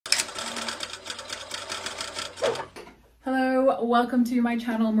Hello, welcome to my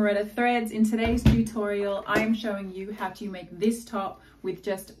channel Moretta Threads. In today's tutorial, I am showing you how to make this top with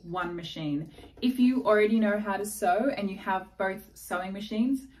just one machine. If you already know how to sew and you have both sewing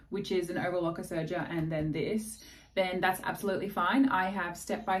machines, which is an Overlocker Serger and then this, then that's absolutely fine. I have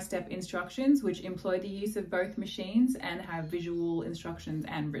step-by-step instructions which employ the use of both machines and have visual instructions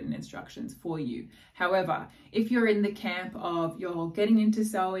and written instructions for you. However, if you're in the camp of you're getting into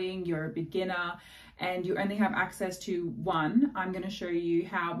sewing, you're a beginner, and you only have access to one, I'm going to show you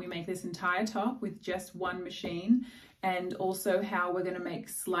how we make this entire top with just one machine, and also how we're going to make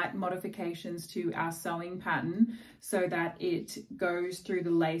slight modifications to our sewing pattern so that it goes through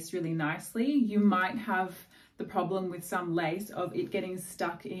the lace really nicely. You might have the problem with some lace of it getting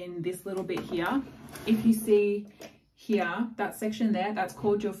stuck in this little bit here. If you see here, that section there, that's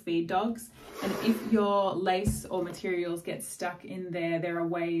called your feed dogs. And if your lace or materials get stuck in there, there are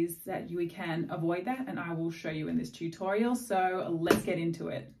ways that we can avoid that, and I will show you in this tutorial. So let's get into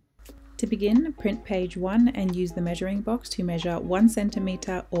it. To begin, print page 1 and use the measuring box to measure 1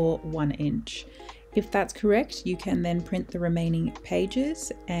 centimeter or 1 inch. If that's correct, you can then print the remaining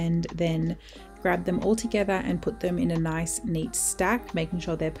pages and then grab them all together and put them in a nice neat stack, making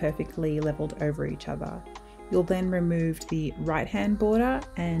sure they're perfectly leveled over each other. You'll then remove the right hand border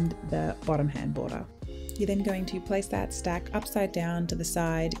and the bottom hand border. You're then going to place that stack upside down to the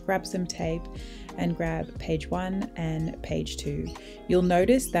side, grab some tape and grab page 1 and page 2. You'll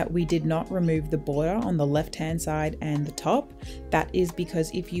notice that we did not remove the border on the left hand side and the top. That is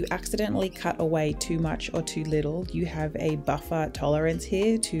because if you accidentally cut away too much or too little, you have a buffer tolerance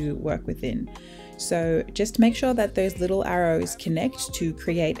here to work within. So just make sure that those little arrows connect to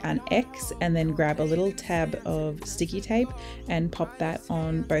create an X, and then grab a little tab of sticky tape and pop that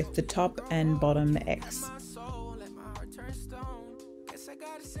on both the top and bottom X.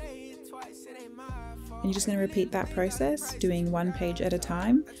 And you're just going to repeat that process, doing one page at a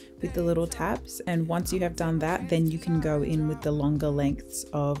time with the little tabs. And once you have done that, then you can go in with the longer lengths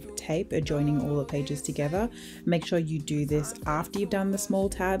of tape adjoining all the pages together. Make sure you do this after you've done the small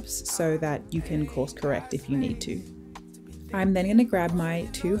tabs so that you can course correct if you need to. I'm then going to grab my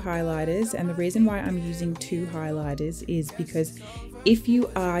 2 highlighters, and the reason why I'm using 2 highlighters is because if you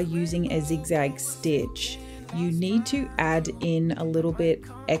are using a zigzag stitch, you need to add in a little bit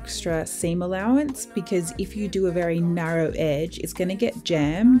extra seam allowance, because if you do a very narrow edge, it's going to get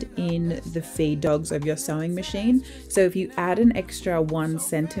jammed in the feed dogs of your sewing machine. So if you add an extra 1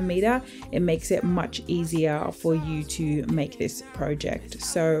 centimeter, it makes it much easier for you to make this project.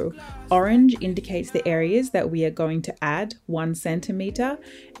 So orange indicates the areas that we are going to add 1 centimeter,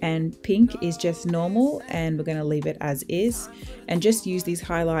 and pink is just normal, and we're going to leave it as is, and just use these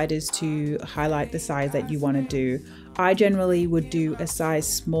highlighters to highlight the size that you want to do. I generally would do a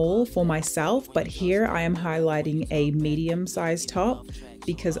size small for myself, but here I am highlighting a medium size top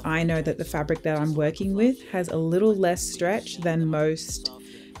because I know that the fabric that I'm working with has a little less stretch than most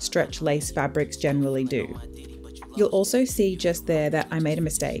stretch lace fabrics generally do. You'll also see just there that I made a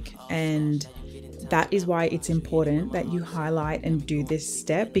mistake, and that is why it's important that you highlight and do this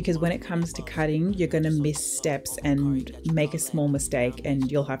step, because when it comes to cutting, you're going to miss steps and make a small mistake and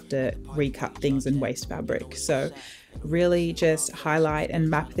you'll have to recut things and waste fabric. So really just highlight and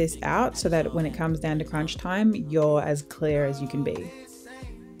map this out so that when it comes down to crunch time, you're as clear as you can be.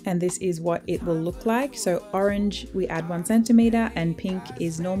 And this is what it will look like. So orange, we add 1 centimeter, and pink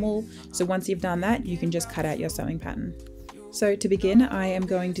is normal. So once you've done that, you can just cut out your sewing pattern. So to begin, I am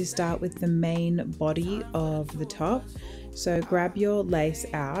going to start with the main body of the top. So grab your lace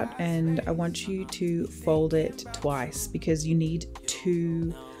out, and I want you to fold it twice because you need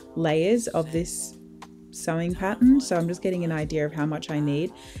 2 layers of this sewing pattern. So I'm just getting an idea of how much I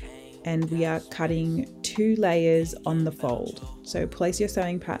need. And we are cutting 2 layers on the fold. So place your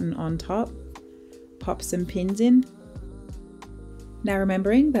sewing pattern on top, pop some pins in. Now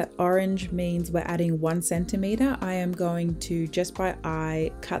remembering that orange means we're adding 1 centimeter, I am going to, just by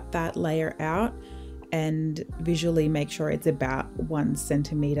eye, cut that layer out and visually make sure it's about 1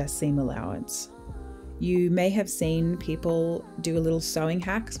 centimeter seam allowance. You may have seen people do a little sewing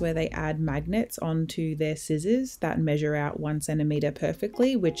hacks where they add magnets onto their scissors that measure out 1 centimeter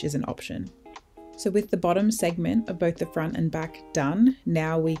perfectly, which is an option. So with the bottom segment of both the front and back done,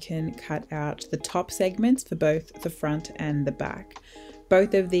 now we can cut out the top segments for both the front and the back.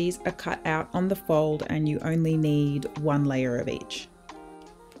 Both of these are cut out on the fold, and you only need 1 layer of each.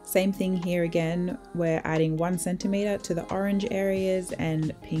 Same thing here again, we're adding 1 centimeter to the orange areas,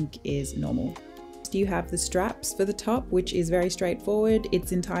 and pink is normal. You have the straps for the top, which is very straightforward.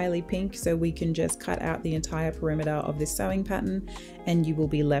 It's entirely pink, so we can just cut out the entire perimeter of this sewing pattern and you will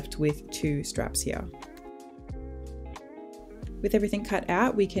be left with 2 straps here. With everything cut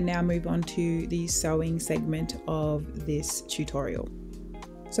out, we can now move on to the sewing segment of this tutorial.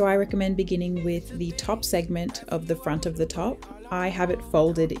 So I recommend beginning with the top segment of the front of the top. I have it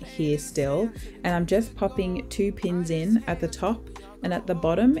folded here still, and I'm just popping 2 pins in at the top and at the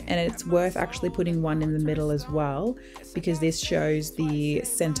bottom, and it's worth actually putting one in the middle as well, because this shows the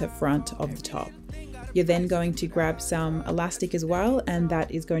center front of the top. You're then going to grab some elastic as well, and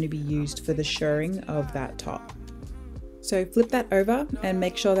that is going to be used for the shirring of that top. So flip that over and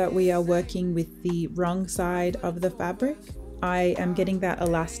make sure that we are working with the wrong side of the fabric. I am getting that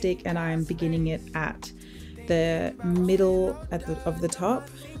elastic and I'm beginning it at the middle of the top.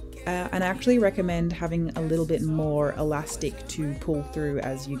 And I actually recommend having a little bit more elastic to pull through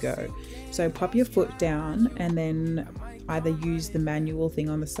as you go. So pop your foot down and then either use the manual thing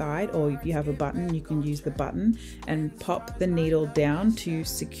on the side, or if you have a button, you can use the button and pop the needle down to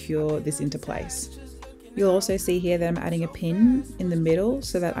secure this into place. You'll also see here that I'm adding a pin in the middle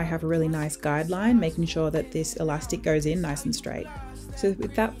so that I have a really nice guideline, making sure that this elastic goes in nice and straight. So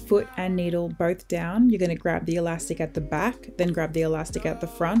with that foot and needle both down, you're going to grab the elastic at the back, then grab the elastic at the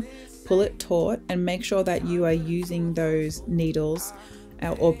front, pull it taut, and make sure that you are using those needles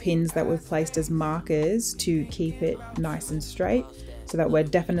or pins that we've placed as markers to keep it nice and straight, so that we're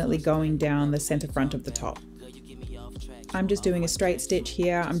definitely going down the center front of the top. I'm just doing a straight stitch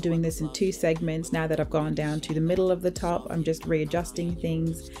here. I'm doing this in 2 segments. Now that I've gone down to the middle of the top, I'm just readjusting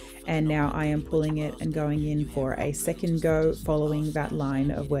things, and now I am pulling it and going in for a second go, following that line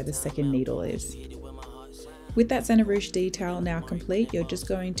of where the second needle is. With that center ruche detail now complete, you're just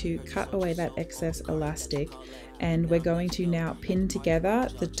going to cut away that excess elastic, and we're going to now pin together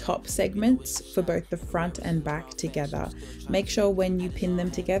the top segments for both the front and back together. Make sure when you pin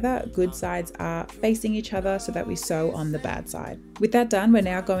them together, good sides are facing each other so that we sew on the bad side. With that done, we're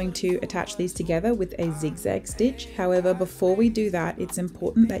now going to attach these together with a zigzag stitch. However, before we do that, it's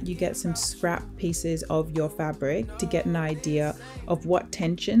important that you get some scrap pieces of your fabric to get an idea of what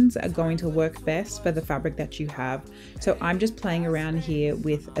tensions are going to work best for the fabric that you have. So I'm just playing around here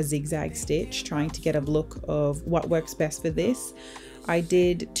with a zigzag stitch, trying to get a look of what works best for this. I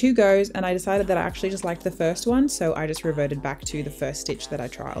did 2 goes and I decided that I actually just liked the first one, so I just reverted back to the first stitch that I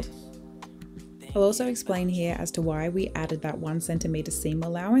trialed. I'll also explain here as to why we added that 1 centimeter seam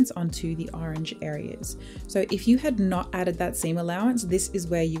allowance onto the orange areas. So if you had not added that seam allowance, this is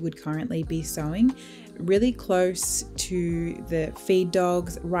where you would currently be sewing, really close to the feed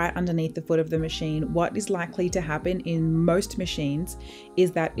dogs, right underneath the foot of the machine. What is likely to happen in most machines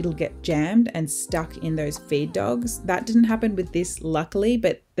is that it'll get jammed and stuck in those feed dogs. That didn't happen with this, luckily,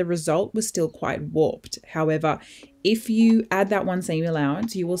 but the result was still quite warped. However, if you add that 1 seam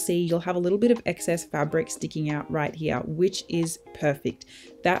allowance, you will see you'll have a little bit of excess fabric sticking out right here, which is perfect.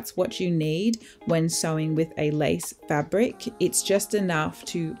 That's what you need when sewing with a lace fabric. It's just enough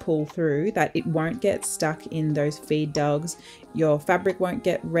to pull through that it won't get stuck in those feed dogs. Your fabric won't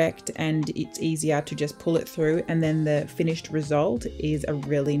get wrecked, and it's easier to just pull it through, and then the finished result is a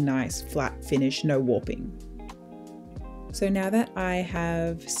really nice flat finish, no warping. So now that I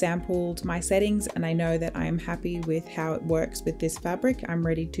have sampled my settings and I know that I'm happy with how it works with this fabric, I'm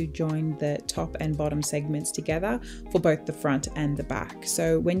ready to join the top and bottom segments together for both the front and the back.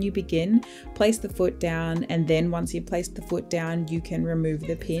 So when you begin, place the foot down, and then once you've placed the foot down, you can remove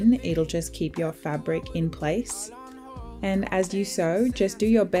the pin. It'll just keep your fabric in place. And as you sew, just do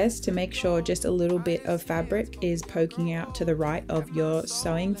your best to make sure just a little bit of fabric is poking out to the right of your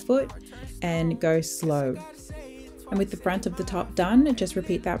sewing foot, and go slow. And with the front of the top done, just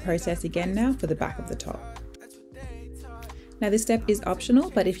repeat that process again now for the back of the top. Now this step is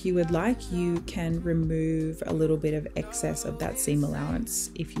optional, but if you would like, you can remove a little bit of excess of that seam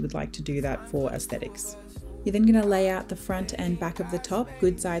allowance if you would like to do that for aesthetics. You're then going to lay out the front and back of the top,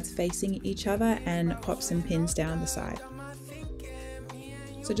 good sides facing each other, and pop some pins down the side.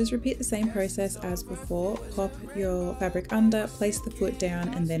 So just repeat the same process as before. Pop your fabric under, place the foot down,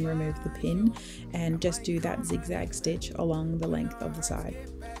 and then remove the pin, and just do that zigzag stitch along the length of the side.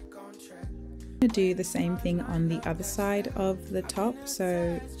 I'm going to do the same thing on the other side of the top.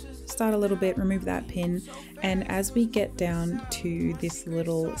 So start a little bit, remove that pin, and as we get down to this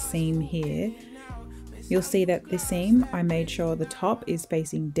little seam here, you'll see that this seam, I made sure the top is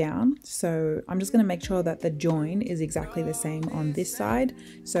facing down. So I'm just going to make sure that the join is exactly the same on this side.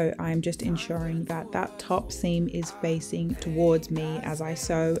 So I'm just ensuring that that top seam is facing towards me as I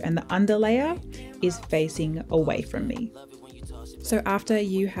sew, and the underlayer is facing away from me. So after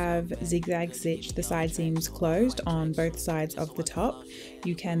you have zigzag stitched the side seams closed on both sides of the top,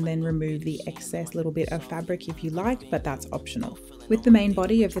 you can then remove the excess little bit of fabric if you like, but that's optional. With the main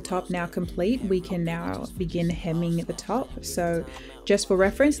body of the top now complete, we can now begin hemming the top. So just for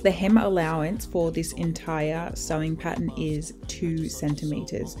reference, the hem allowance for this entire sewing pattern is 2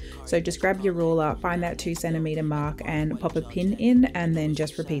 centimeters. So just grab your ruler, find that 2 centimeter mark and pop a pin in, and then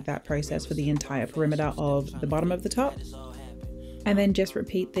just repeat that process for the entire perimeter of the bottom of the top. And then just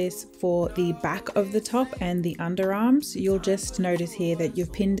repeat this for the back of the top and the underarms. You'll just notice here that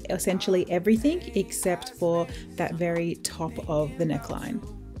you've pinned essentially everything except for that very top of the neckline.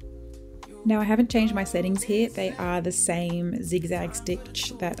 Now I haven't changed my settings here. They are the same zigzag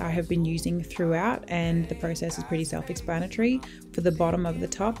stitch that I have been using throughout, and the process is pretty self-explanatory. For the bottom of the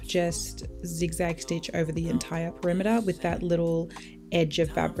top, just zigzag stitch over the entire perimeter with that little edge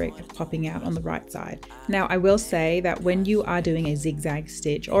of fabric popping out on the right side. Now I will say that when you are doing a zigzag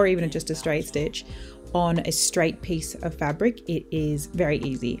stitch or even just a straight stitch on a straight piece of fabric, it is very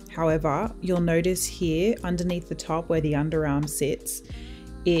easy. However, you'll notice here underneath the top where the underarm sits,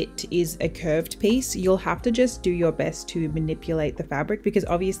 it is a curved piece. You'll have to just do your best to manipulate the fabric, because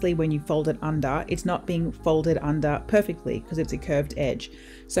obviously when you fold it under, it's not being folded under perfectly because it's a curved edge.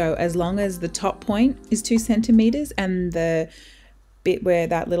 So as long as the top point is 2 centimeters and the bit where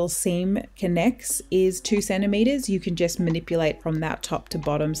that little seam connects is 2 centimeters, you can just manipulate from that top to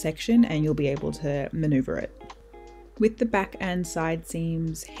bottom section and you'll be able to maneuver it. With the back and side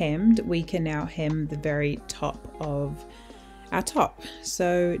seams hemmed, we can now hem the very top of our top.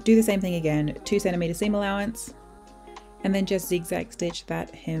 So do the same thing again, 2 centimeter seam allowance, and then just zigzag stitch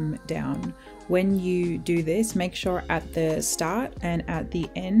that hem down. When you do this, make sure at the start and at the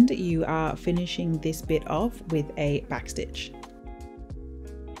end you are finishing this bit off with a back stitch.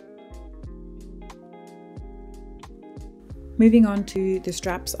 Moving on to the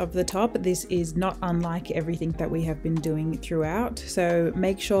straps of the top, this is not unlike everything that we have been doing throughout. So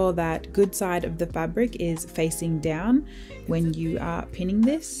make sure that good side of the fabric is facing down when you are pinning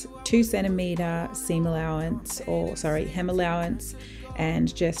this. 2 centimeter seam allowance, or sorry, hem allowance,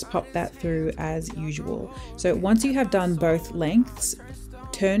 and just pop that through as usual. So once you have done both lengths,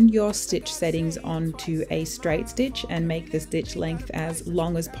 turn your stitch settings onto a straight stitch and make the stitch length as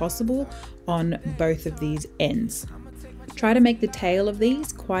long as possible on both of these ends. Try to make the tail of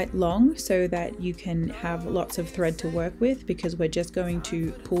these quite long so that you can have lots of thread to work with, because we're just going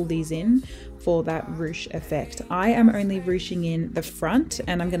to pull these in for that ruche effect. I am only ruching in the front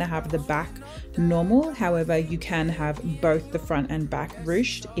and I'm going to have the back normal. However, you can have both the front and back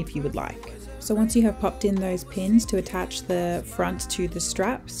ruched if you would like. So once you have popped in those pins to attach the front to the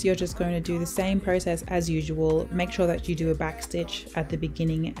straps, you're just going to do the same process as usual. Make sure that you do a back stitch at the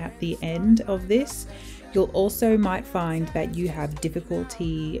beginning, at the end of this. You'll also might find that you have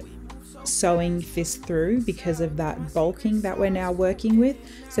difficulty sewing this through because of that bulking that we're now working with.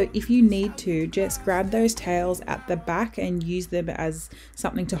 So if you need to, just grab those tails at the back and use them as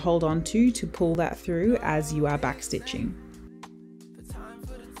something to hold on to pull that through as you are back stitching.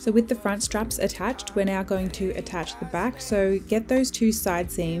 So with the front straps attached, we're now going to attach the back. So get those 2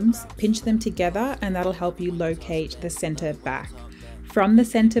 side seams, pinch them together, and that'll help you locate the center back. From the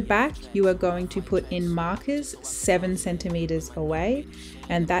center back, you are going to put in markers 7 centimeters away,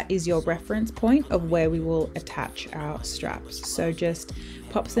 and that is your reference point of where we will attach our straps. So just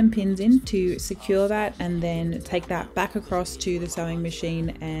pop some pins in to secure that, and then take that back across to the sewing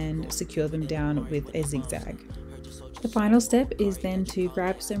machine and secure them down with a zigzag. The final step is then to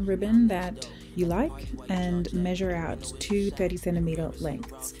grab some ribbon that you like and measure out 2 30 centimeter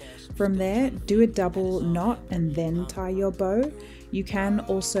lengths. From there, do a double knot and then tie your bow. You can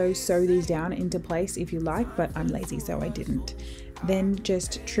also sew these down into place if you like, but I'm lazy so I didn't. Then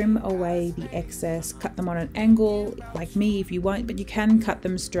just trim away the excess, cut them on an angle like me if you want, but you can cut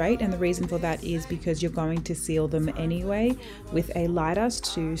them straight, and the reason for that is because you're going to seal them anyway with a lighter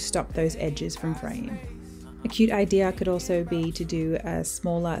to stop those edges from fraying. A cute idea could also be to do a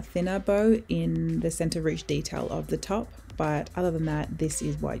smaller, thinner bow in the center ruche detail of the top, but other than that, this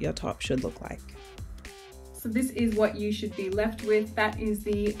is what your top should look like. So this is what you should be left with. That is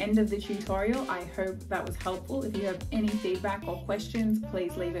the end of the tutorial. I hope that was helpful. If you have any feedback or questions,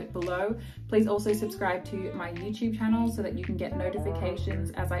 please leave it below. Please also subscribe to my YouTube channel so that you can get notifications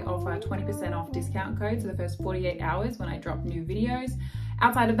as I offer 20% off discount codes for the first 48 hours when I drop new videos.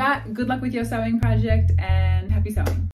 Outside of that, good luck with your sewing project and happy sewing.